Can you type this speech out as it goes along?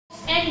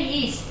any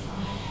yeast.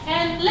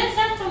 And let's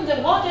start from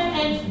the water.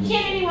 And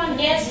can anyone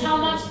guess how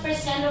much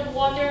 % of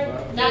water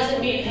does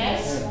a beer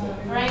has?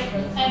 Right?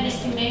 An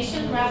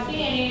estimation,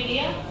 roughly, any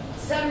idea?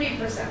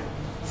 70%.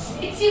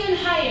 It's even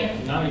higher.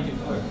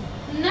 94.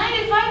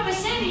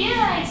 95%,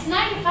 yeah, it's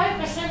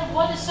 95% of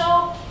water,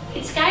 so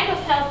it's kind of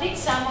healthy,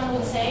 someone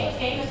would say,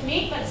 okay, not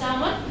me, but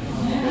someone.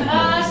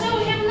 So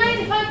we have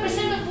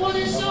 95% of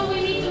water, so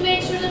we need to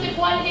make sure that the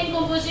quality and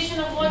composition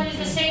of water is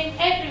the same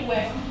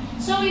everywhere.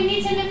 So in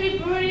each and every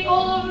brewery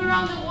all over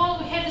around the world,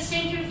 we have the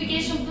same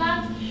purification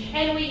plant,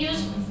 and we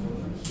use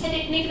a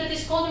technique that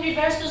is called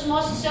reverse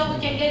osmosis, so we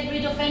can get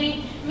rid of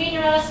any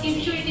minerals,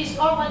 impurities,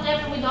 or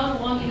whatever we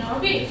don't want in our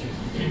beer.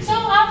 So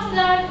after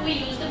that, we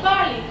use the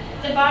barley.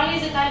 The barley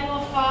is a type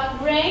of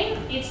grain.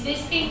 It's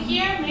this thing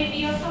here. Maybe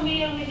you're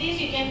familiar with this.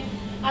 You can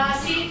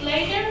see it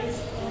later.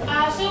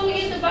 So we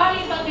use the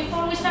barley, but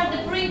before we start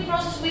the brewing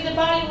process with the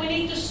barley, we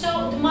need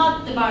to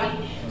malt the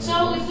barley.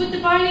 So we put the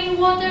barley in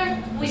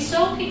water, we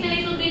soak it a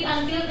little bit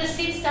until the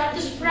seeds start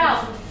to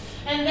sprout.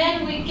 And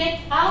then we get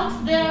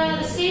out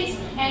the seeds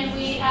and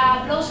we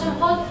blow some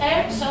hot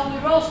air, so we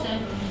roast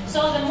them.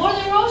 So the more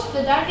they roast,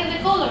 the darker the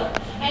color.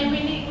 And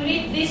we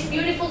need this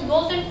beautiful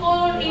golden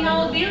color in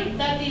our beer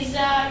that is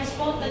that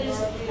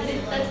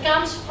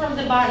comes from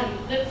the barley,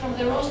 from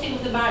the roasting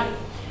of the barley.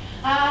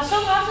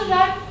 So after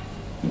that,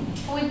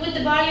 we put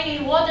the barley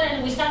in water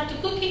and we start to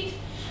cook it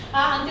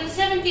until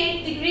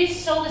 78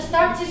 degrees. So the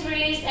starch is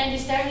released and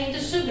it's turned into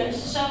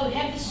sugars. So we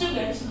have the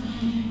sugars.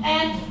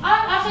 And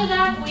after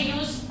that, we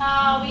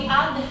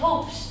add the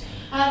hops.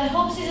 The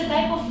hops is a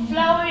type of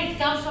flower. It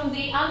comes from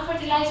the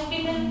unfertilized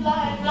female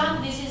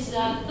plant. This is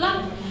the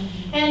plant.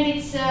 And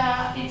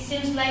it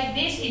seems like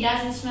this. It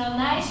doesn't smell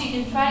nice. You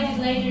can try it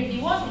later if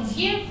you want. It's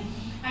here.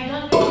 I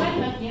don't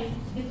recommend, but yeah,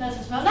 it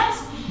doesn't smell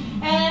nice.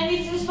 And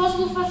it's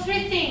responsible for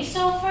three things.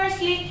 So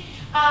firstly,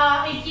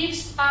 it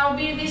gives our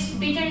beer this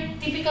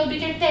typical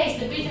bitter taste,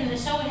 the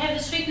bitterness. So we have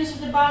the sweetness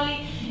of the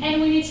barley, and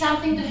we need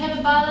something to have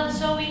a balance,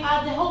 so we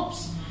add the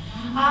hops.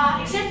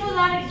 Except for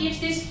that, it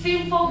gives this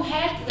film foam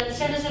head that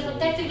serves as a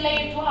protective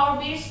layer to our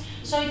beers,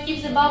 so it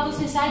keeps the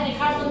bubbles inside, the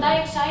carbon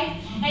dioxide,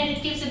 and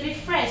it keeps the beer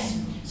fresh.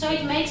 So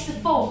it makes the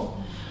foam.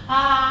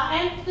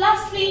 And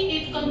lastly,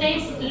 it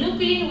contains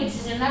lupulin, which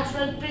is a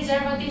natural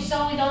preservative,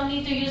 so we don't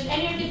need to use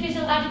any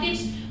artificial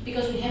additives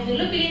because we have the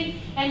lupulin,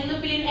 and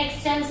lupulin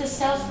extends the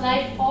shelf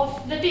life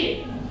of the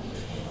beer.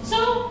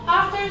 So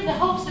after the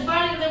hops, the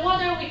barley, and the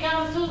water, we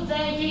come to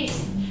the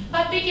yeast.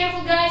 But be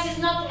careful, guys, it's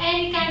not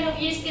any kind of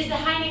yeast, it's the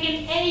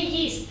Henniken A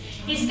yeast.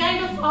 It's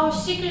kind of our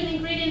secret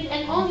ingredient,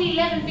 and only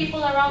 11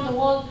 people around the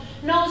world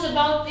knows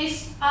about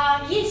this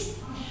yeast.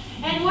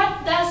 And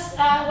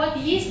what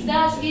yeast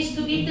does is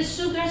to eat the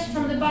sugars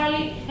from the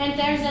barley and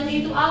turns them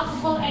into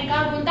alcohol and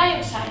carbon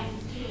dioxide.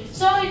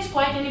 So it's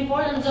quite an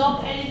important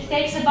job, and it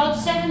takes about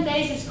 7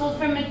 days. It's called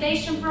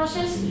fermentation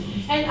process.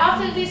 And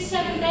after these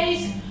 7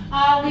 days,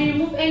 we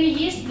remove any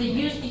yeast, the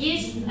used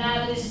yeast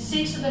that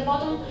sinks to the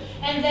bottom,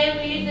 and then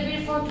we leave the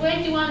beer for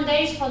 21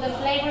 days for the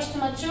flavors to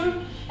mature.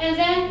 And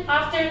then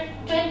after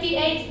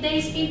 28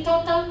 days in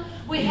total,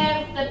 we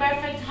have the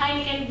perfect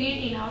Henniken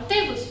beer in our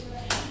tables.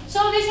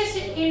 So this is,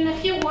 in a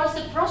few words,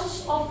 the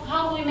process of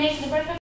how we make the perfect